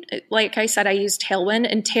like I said, I use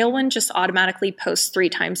Tailwind, and Tailwind just automatically posts 3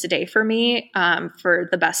 times a day for me, for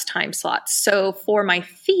the best time slots. So for my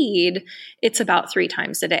feed, it's about 3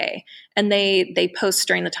 times a day, and they post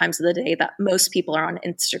during the times of the day that most people are on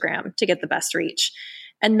Instagram to get the best reach.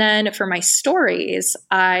 And then for my stories,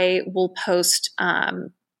 I will post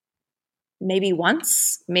maybe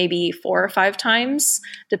once, maybe 4 or 5 times,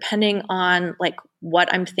 depending on like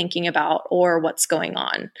what I'm thinking about or what's going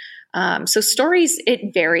on. So stories,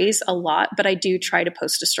 it varies a lot, but I do try to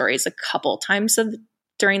post to stories a couple times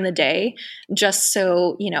during the day, just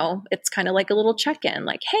so, it's kind of like a little check-in,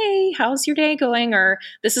 like, hey, how's your day going? Or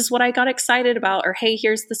this is what I got excited about. Or, hey,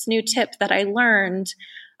 here's this new tip that I learned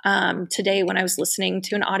today when I was listening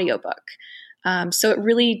to an audiobook. So it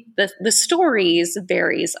really, the stories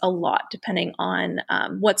varies a lot depending on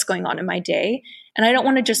what's going on in my day. And I don't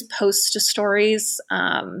want to just post to stories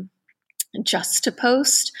just to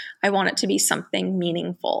post. I want it to be something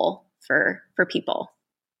meaningful for people.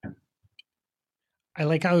 I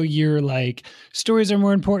like how you're like, stories are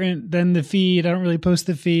more important than the feed. I don't really post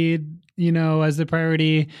the feed, as the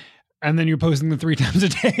priority. And then you're posting them 3 times a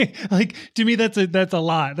day. Like, to me, that's a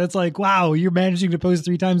lot. That's like, wow, you're managing to post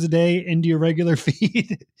 3 times a day into your regular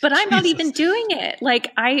feed. But I'm not even doing it.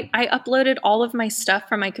 Like, I uploaded all of my stuff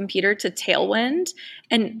from my computer to Tailwind,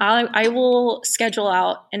 and I will schedule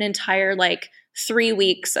out an entire 3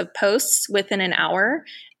 weeks of posts within an hour,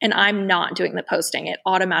 and I'm not doing the posting. It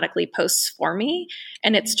automatically posts for me,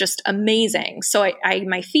 and it's just amazing. So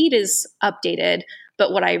my feed is updated.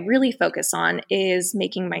 But what I really focus on is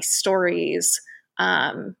making my stories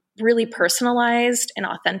really personalized and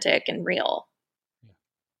authentic and real.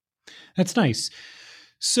 That's nice.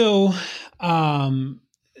 So,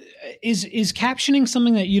 is captioning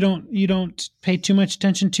something that you don't pay too much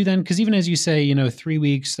attention to then? Because even as you say, 3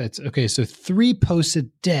 weeks, that's okay. So 3 posts a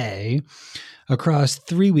day across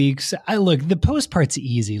 3 weeks. The post part's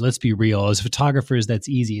easy. Let's be real. As photographers, that's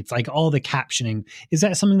easy. It's like all the captioning. Is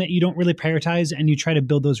that something that you don't really prioritize and you try to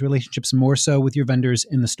build those relationships more so with your vendors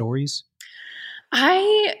in the stories?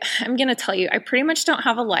 I'm going to tell you, I pretty much don't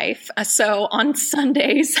have a life. So on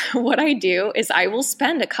Sundays, what I do is I will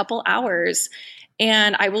spend a couple hours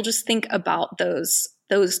and I will just think about those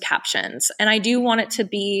those captions. And I do want it to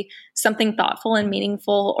be something thoughtful and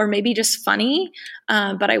meaningful, or maybe just funny.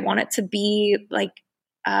 But I want it to be like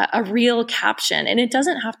a real caption. And it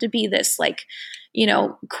doesn't have to be this like,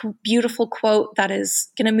 beautiful quote that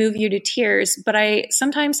is going to move you to tears. But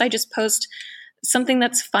sometimes I just post something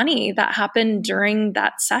that's funny that happened during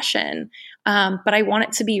that session. But I want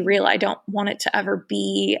it to be real. I don't want it to ever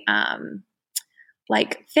be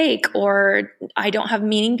like fake, or I don't have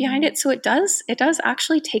meaning behind it. So it does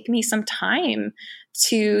actually take me some time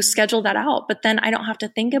to schedule that out, but then I don't have to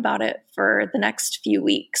think about it for the next few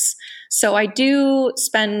weeks. So I do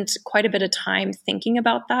spend quite a bit of time thinking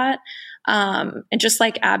about that. And just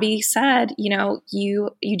like Abby said, you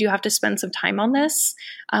do have to spend some time on this,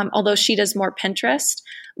 although she does more Pinterest.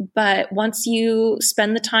 But once you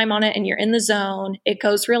spend the time on it and you're in the zone, it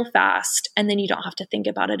goes real fast, and then you don't have to think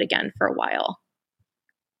about it again for a while.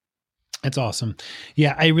 That's awesome.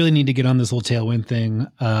 Yeah, I really need to get on this whole tailwind thing.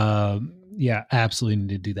 Yeah, absolutely need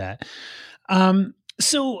to do that.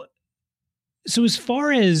 So as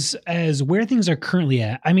far as where things are currently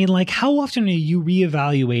at, I mean, like, how often are you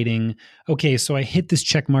reevaluating? Okay, so I hit this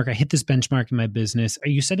check mark, I hit this benchmark in my business. Are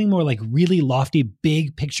you setting more like really lofty,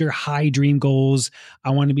 big picture, high dream goals?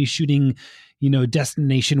 I want to be shooting,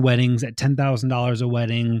 destination weddings at $10,000 a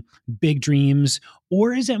wedding, big dreams,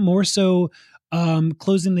 or is it more so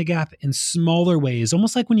closing the gap in smaller ways,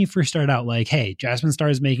 almost like when you first start out, like, hey, Jasmine Star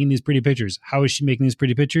is making these pretty pictures. How is she making these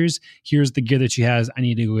pretty pictures? Here's the gear that she has. I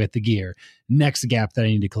need to go get the gear. Next gap that I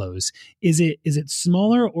need to close. Is it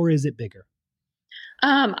smaller or is it bigger?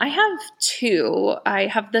 I have two. I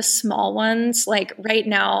have the small ones, like right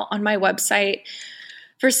now on my website.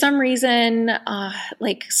 For some reason,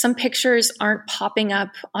 like some pictures aren't popping up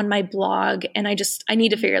on my blog, and I need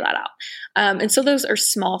to figure that out. And so those are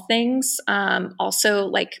small things. Also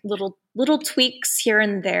like little tweaks here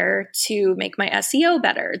and there to make my SEO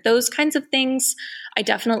better. Those kinds of things I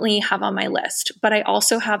definitely have on my list, but I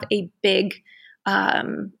also have a big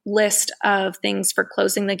list of things for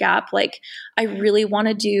closing the gap. Like, I really want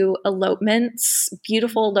to do elopements,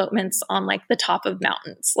 beautiful elopements on like the top of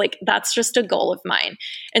mountains. Like, that's just a goal of mine.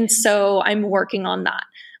 And so I'm working on that.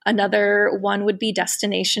 Another one would be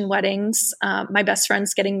destination weddings. My best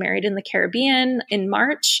friend's getting married in the Caribbean in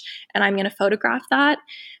March, and I'm going to photograph that.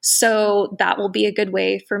 So that will be a good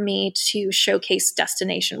way for me to showcase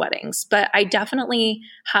destination weddings. But I definitely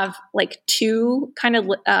have like two kind of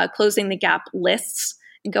closing the gap lists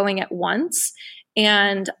going at once.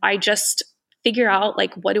 And I just figure out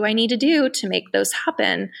like, what do I need to do to make those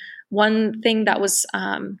happen? One thing that was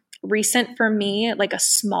recent for me, like a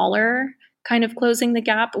smaller kind of closing the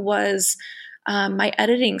gap, was my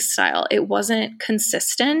editing style. It wasn't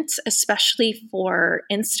consistent, especially for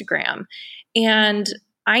Instagram. And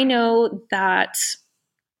I know that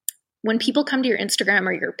when people come to your Instagram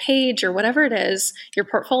or your page or whatever it is, your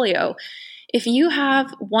portfolio, if you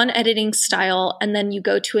have one editing style and then you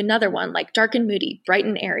go to another one, like dark and moody, bright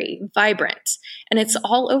and airy, vibrant, and it's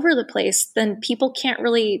all over the place, then people can't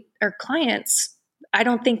really, or clients, I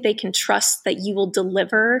don't think they can trust that you will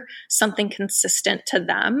deliver something consistent to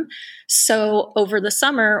them. So over the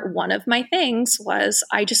summer, one of my things was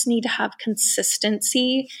I just need to have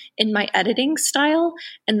consistency in my editing style.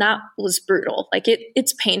 And that was brutal. Like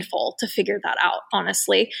it's painful to figure that out,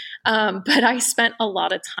 honestly. But I spent a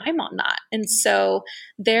lot of time on that. And so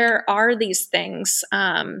there are these things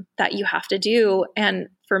that you have to do. And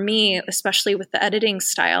for me, especially with the editing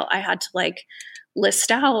style, I had to like list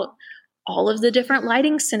out all of the different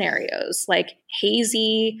lighting scenarios, like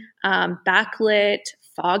hazy, backlit,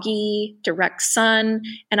 foggy, direct sun.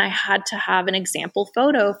 And I had to have an example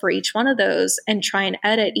photo for each one of those and try and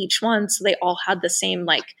edit each one so they all had the same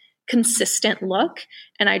like consistent look.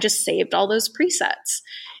 And I just saved all those presets.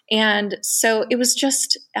 And so it was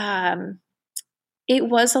just, it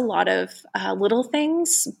was a lot of little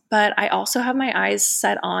things, but I also have my eyes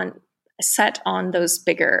set on those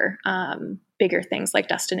bigger things like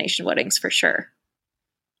destination weddings for sure.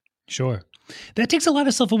 Sure. That takes a lot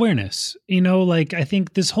of self-awareness. Like I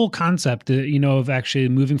think this whole concept, of actually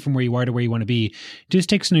moving from where you are to where you want to be just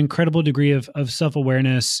takes an incredible degree of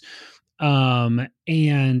self-awareness. And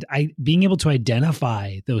being able to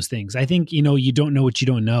identify those things. I think, you don't know what you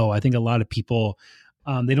don't know. I think a lot of people,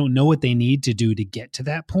 they don't know what they need to do to get to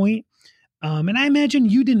that point. And I imagine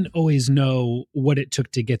you didn't always know what it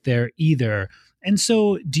took to get there either. And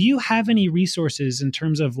so do you have any resources in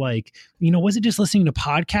terms of like, was it just listening to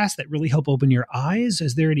podcasts that really help open your eyes?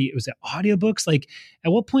 Was it audiobooks? Like,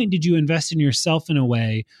 at what point did you invest in yourself in a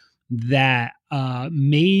way that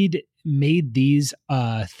made these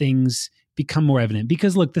things become more evident?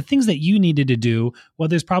 Because look, the things that you needed to do, well,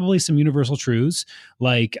 there's probably some universal truths.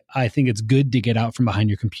 Like, I think it's good to get out from behind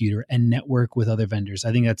your computer and network with other vendors.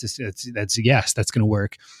 I think that's yes, that's going to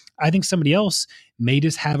work. I think somebody else may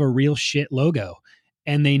just have a real shit logo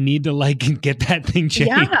and they need to like get that thing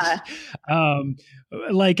changed. Yeah.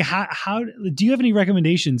 Like how do you have any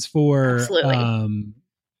recommendations for,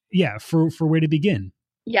 Absolutely. For where to begin?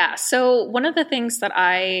 Yeah. So one of the things that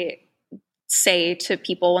I say to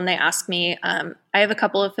people when they ask me, I have a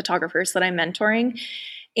couple of photographers that I'm mentoring.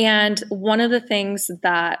 And one of the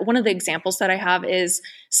examples that I have is,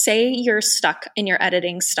 say you're stuck in your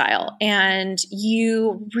editing style and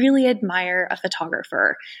you really admire a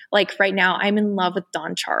photographer. Like right now, I'm in love with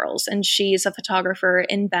Dawn Charles, and she's a photographer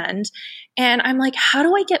in Bend. And I'm like, how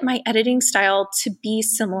do I get my editing style to be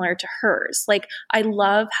similar to hers? Like, I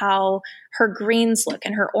love how her greens look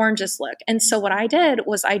and her oranges look. And so what I did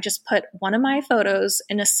was I just put one of my photos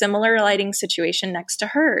in a similar lighting situation next to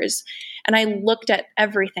hers. And I looked at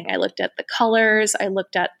everything. I looked at the colors, I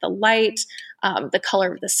looked at the light, the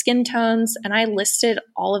color of the skin tones, and I listed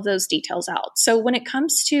all of those details out. So when it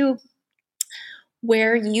comes to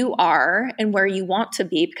where you are and where you want to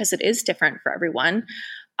be, because it is different for everyone,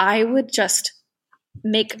 I would just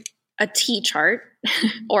make a T chart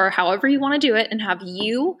or however you want to do it and have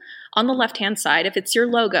you on the left-hand side. If it's your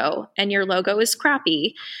logo and your logo is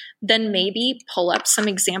crappy, then maybe pull up some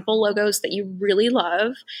example logos that you really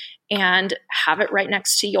love and have it right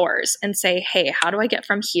next to yours and say, hey, how do I get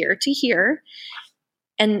from here to here?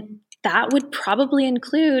 And that would probably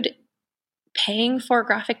include paying for a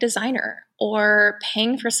graphic designer or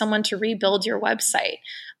paying for someone to rebuild your website.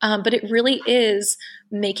 But it really is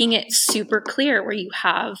making it super clear where you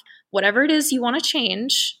have whatever it is you want to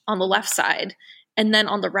change on the left side. And then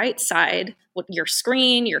on the right side, with your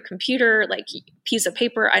screen, your computer, like piece of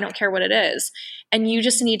paper, I don't care what it is. And you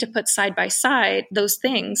just need to put side by side those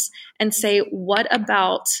things and say, what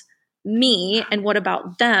about me and what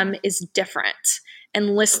about them is different?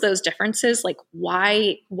 And list those differences. Like,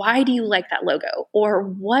 why do you like that logo? Or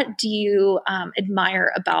what do you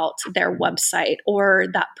admire about their website or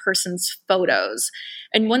that person's photos?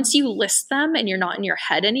 And once you list them and you're not in your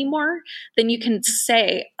head anymore, then you can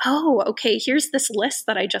say, oh, okay, here's this list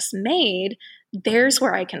that I just made. There's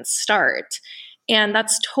where I can start. And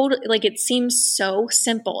that's totally, like, it seems so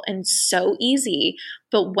simple and so easy.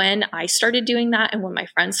 But when I started doing that and when my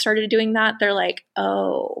friends started doing that, they're like,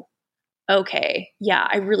 oh, okay, yeah,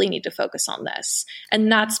 I really need to focus on this. And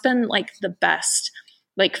that's been like the best,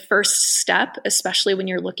 like, first step, especially when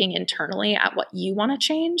you're looking internally at what you want to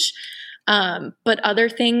change. But other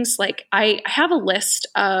things, like I have a list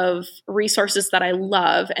of resources that I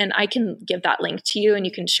love, and I can give that link to you and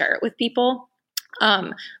you can share it with people.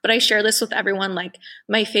 But I share this with everyone, like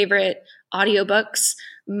my favorite audiobooks,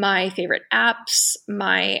 my favorite apps,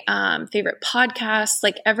 my favorite podcasts,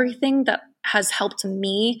 like everything that has helped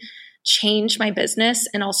me change my business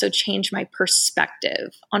and also change my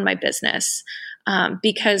perspective on my business.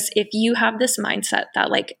 Because if you have this mindset that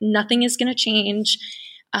like nothing is going to change,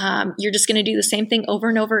 you're just going to do the same thing over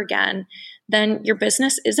and over again, then your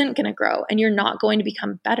business isn't going to grow and you're not going to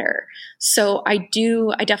become better. So I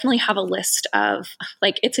definitely have a list of,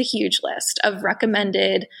 like, it's a huge list of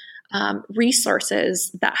recommended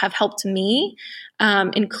resources that have helped me,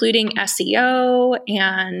 including SEO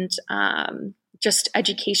and just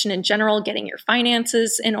education in general, getting your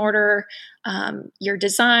finances in order, your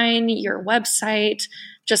design, your website,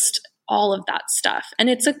 just all of that stuff. And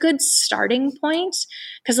it's a good starting point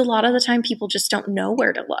because a lot of the time people just don't know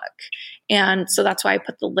where to look. And so that's why I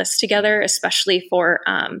put the list together, especially for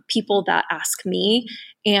people that ask me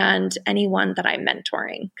and anyone that I'm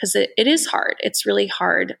mentoring, because it is hard. It's really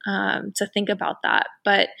hard to think about that.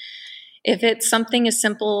 But if it's something as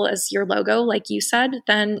simple as your logo, like you said,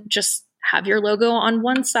 then just have your logo on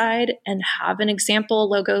one side and have an example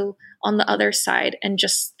logo on the other side, and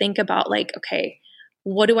just think about, like, okay,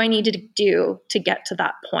 what do I need to do to get to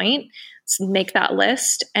that point? So make that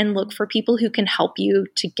list and look for people who can help you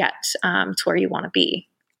to get to where you want to be.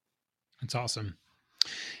 That's awesome.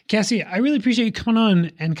 Casi, I really appreciate you coming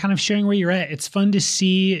on and kind of sharing where you're at. It's fun to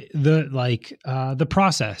see the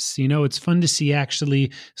process. You know, it's fun to see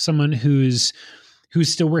actually someone who's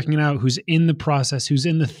still working it out, who's in the process, who's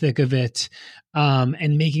in the thick of it,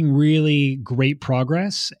 and making really great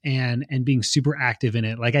progress and being super active in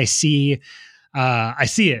it. Like I see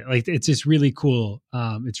it. Like it's just really cool.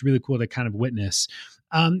 It's really cool to kind of witness.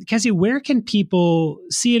 Casi, where can people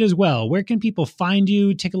see it as well? Where can people find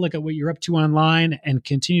you, take a look at what you're up to online, and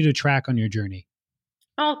continue to track on your journey?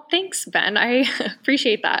 Oh, thanks, Ben. I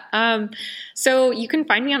appreciate that. So you can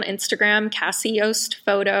find me on Instagram, Casi Yost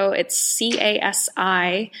Photo. It's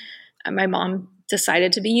Casi. My mom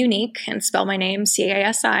decided to be unique and spell my name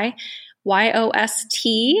Casi. Yost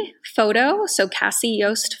photo. So Casi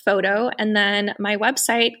Yost Photo. And then my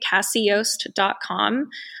website, CasiYost.com.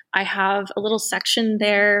 I have a little section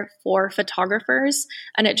there for photographers,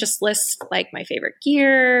 and it just lists like my favorite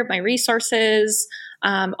gear, my resources,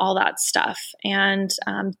 all that stuff. And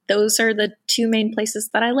those are the two main places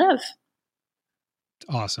that I live.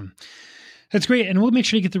 Awesome. That's great. And we'll make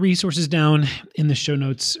sure to get the resources down in the show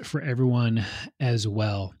notes for everyone as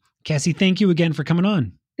well. Casi, thank you again for coming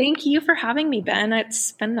on. Thank you for having me, Ben.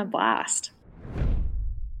 It's been a blast.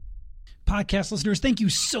 Podcast listeners, thank you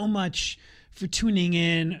so much for tuning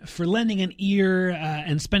in, for lending an ear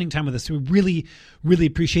and spending time with us. We really, really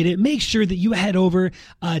appreciate it. Make sure that you head over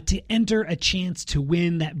to enter a chance to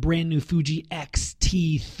win that brand new Fuji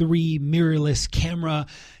X-T3 mirrorless camera.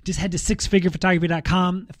 Just head to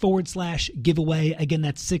sixfigurephotography.com/giveaway. Again,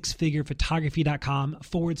 that's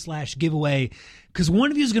sixfigurephotography.com/giveaway. Because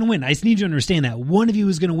one of you is going to win. I just need you to understand that. One of you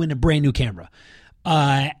is going to win a brand new camera.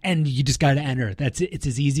 And you just got to enter. That's it. It's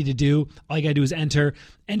as easy to do. All you got to do is enter.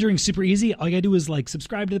 Entering's super easy. All you got to do is like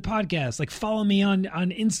subscribe to the podcast, like follow me on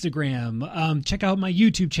Instagram, check out my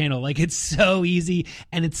YouTube channel. Like it's so easy,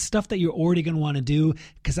 and it's stuff that you're already going to want to do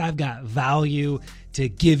because I've got value to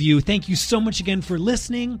give you. Thank you so much again for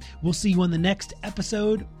listening. We'll see you on the next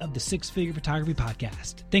episode of the Six Figure Photography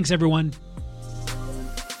Podcast. Thanks, everyone.